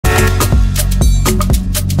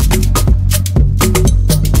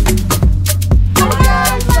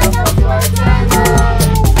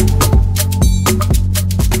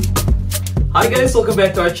guys, welcome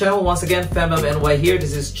back to our channel. Once again, FemMMNY here.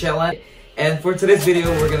 This is Chella, and for today's video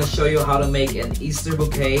we're gonna show you how to make an Easter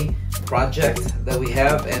bouquet project that we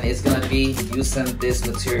have, and it's gonna be using these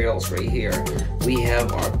materials right here. We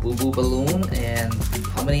have our boo-boo balloon, and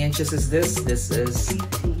how many inches is this? This is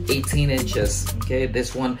 18 inches. Okay,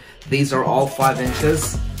 these are all 5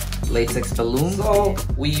 inches latex balloons. So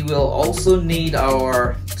we will also need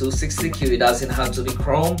our 260Q. It doesn't have to be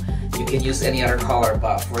chrome. You can use any other color,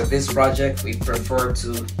 but for this project we prefer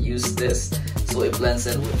to use this so it blends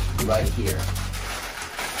in with right here.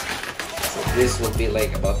 So this will be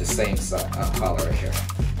like about the same color right here.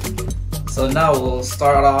 So now we'll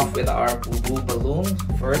start off with our boo-boo balloon.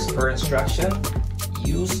 First, per instruction,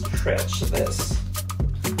 you stretch this.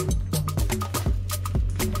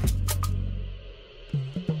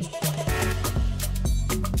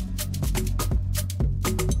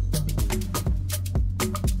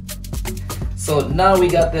 So now we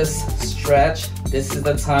got this stretch. This is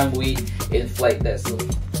the time we inflate this.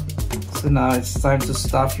 So now it's time to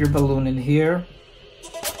stuff your balloon in here.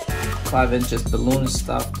 5 inches balloon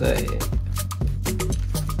stuffed. So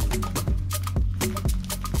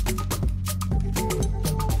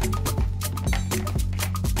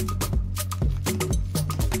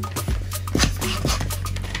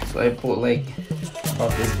I put like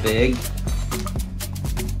about this big.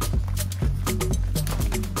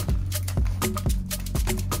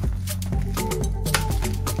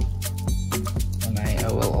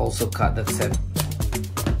 Also cut the tip.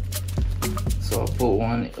 So I'll put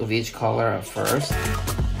one of each color at first.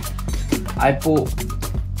 I put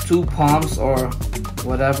 2 palms or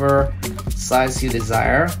whatever size you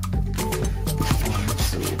desire. 1,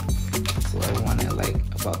 2. So I want it like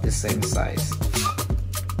about the same size.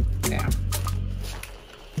 Yeah.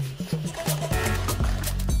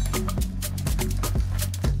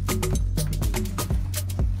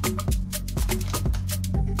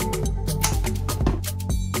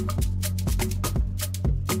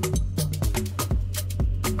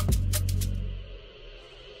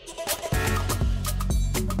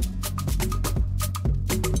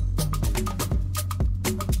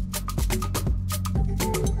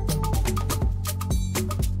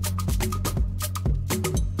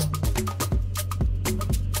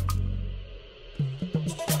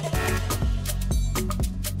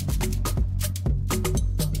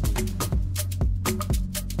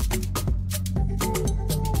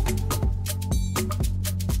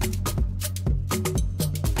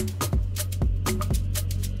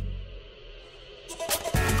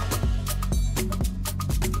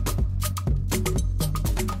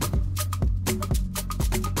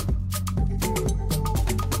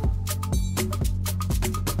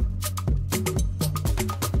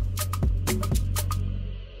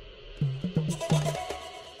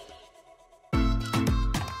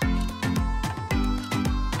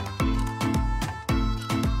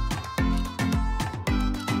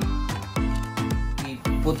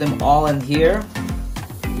 Put them all in here.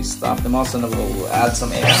 We stuff them also, and we'll add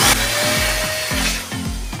some air.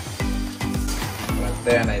 Right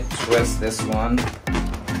there, and I twist this one.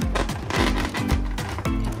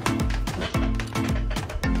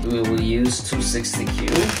 We will use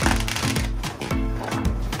 260Q.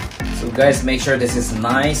 So guys, make sure this is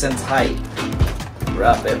nice and tight.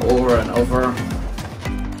 Wrap it over and over,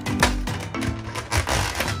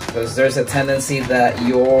 because there's a tendency that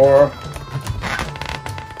your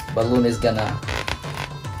balloon is gonna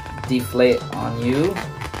deflate on you,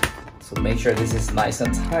 so make sure this is nice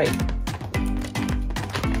and tight.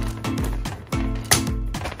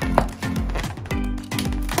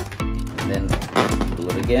 And then do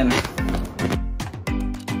it again.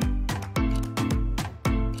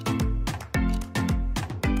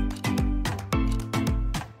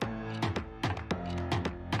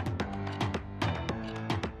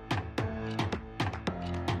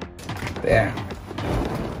 There.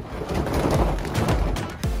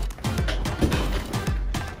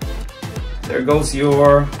 There goes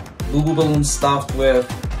your boo-boo balloon stuffed with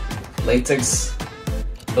latex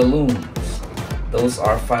balloons. Those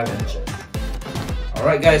are 5 inches.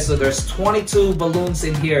 Alright guys, so there's 22 balloons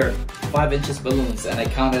in here, 5 inches balloons, and I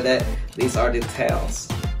counted it. These are the tails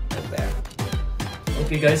right there.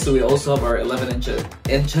 Okay guys, so we also have our 11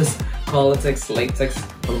 inches Qualatex latex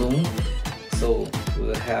balloon. So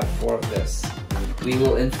we'll have 4 of this. We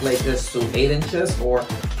will inflate this to 8 inches or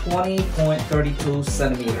 20.32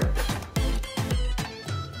 centimeters.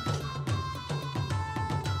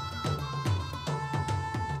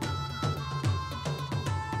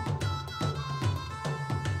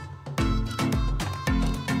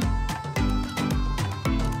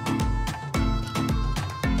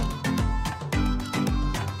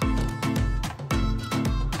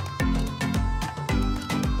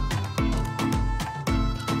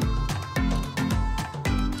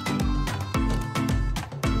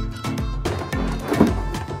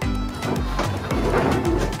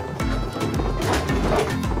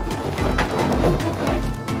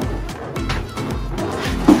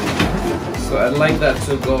 So I'd like that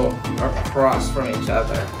to go across from each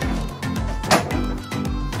other.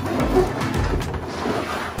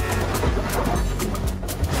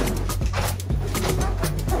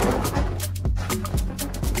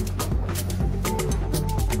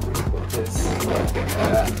 Put this like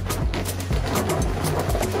that.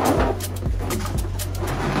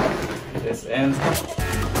 This end.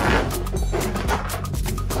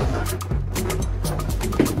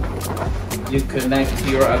 You connect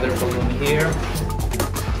your other balloon here.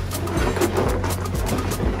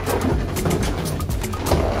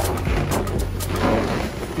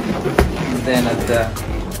 And then at the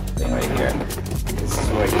thing right here, this is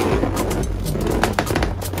where you...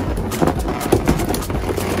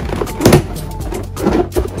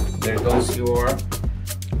 There goes your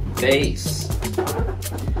base.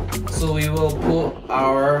 So we will put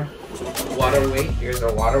our water weight. Here's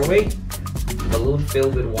our water weight. Balloon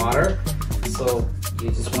filled with water. So you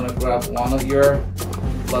just want to grab one of your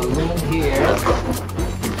balloon here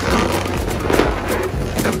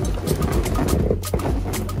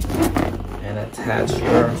and attach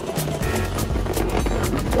your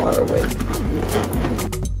water weight.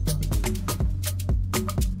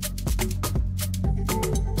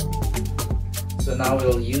 So now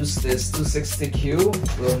we'll use this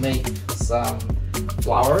 260Q. We'll make some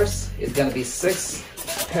flowers. It's gonna be 6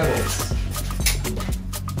 petals.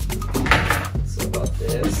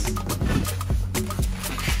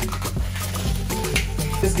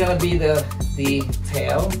 This is gonna be the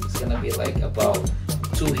tail. It's gonna be like about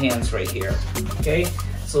 2 hands right here. Okay,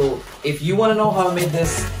 so if you want to know how I made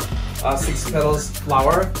this 6 petals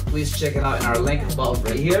flower, please check it out in our link above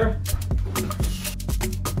right here.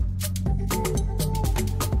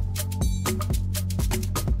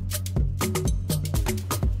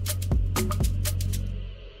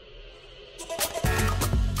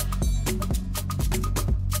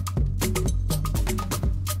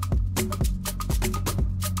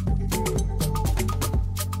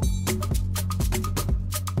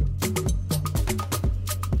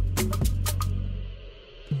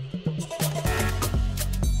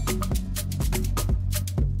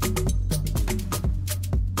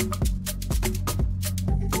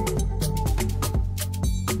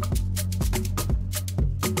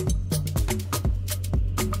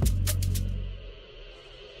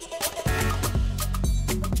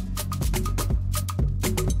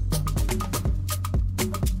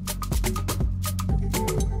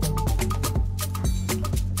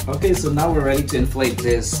 Okay, so now we're ready to inflate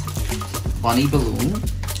this bunny balloon,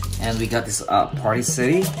 and we got this Party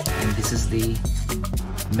City, and this is the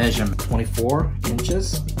measurement, 24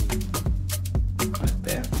 inches, right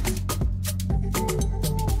there.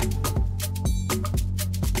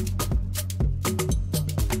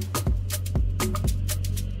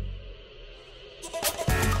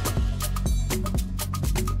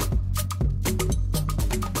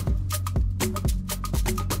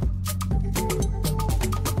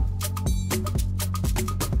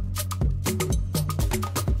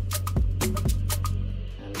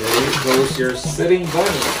 Goes your sitting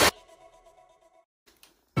bunny.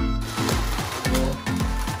 We'll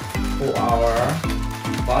pull our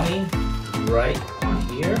bunny right on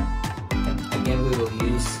here, and again we will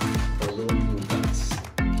use balloon glue guns.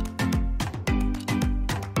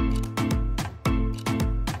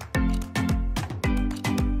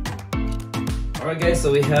 Alright guys,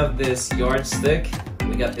 so we have this yardstick.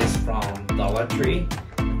 We got this from Dollar Tree,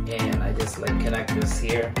 and I just like connect this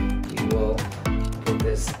here. We will put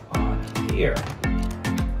this on here.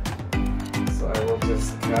 So I will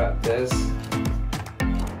just cut this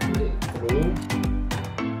through,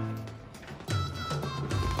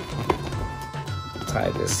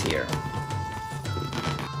 tie this here.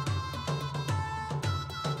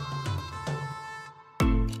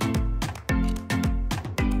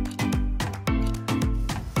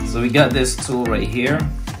 So we got this tool right here,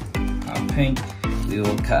 pink. We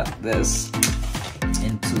will cut this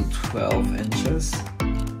into 12 inches.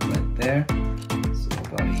 There, so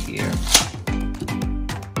about here.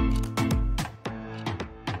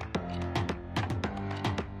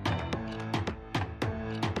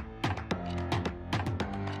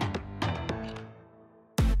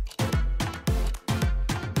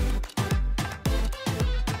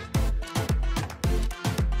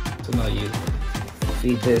 So now you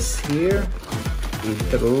feed this here, feed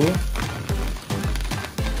through,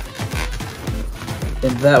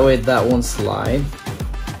 and that way that won't slide.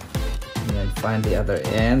 Find the other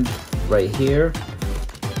end right here.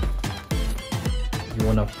 You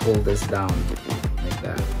want to pull this down like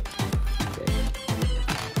that. Okay.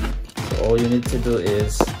 So all you need to do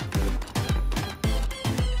is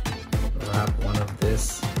wrap one of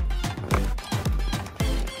this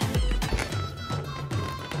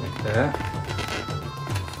that.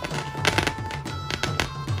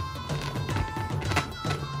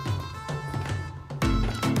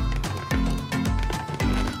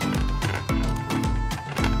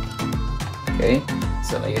 Okay,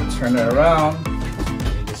 so now you turn it around.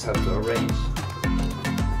 You just have to arrange.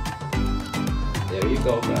 There you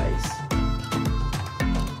go, guys.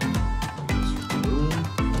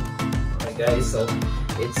 Alright guys, so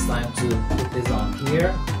it's time to put this on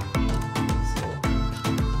here. So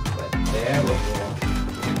right there we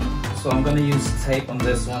go. So I'm gonna use tape on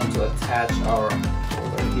this one to attach our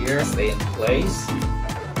holder here. Stay in place.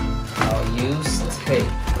 I'll use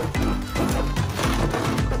tape.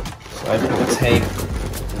 So I put the tape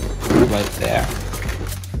right there.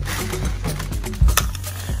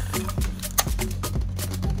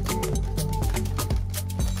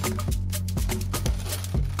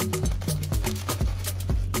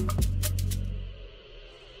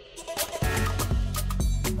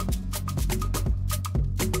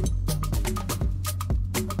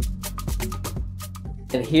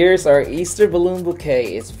 And here's our Easter balloon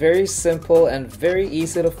bouquet. It's very simple and very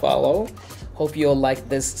easy to follow. Hope you all like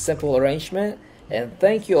this simple arrangement. And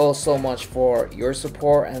thank you all so much for your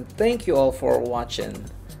support, and thank you all for watching.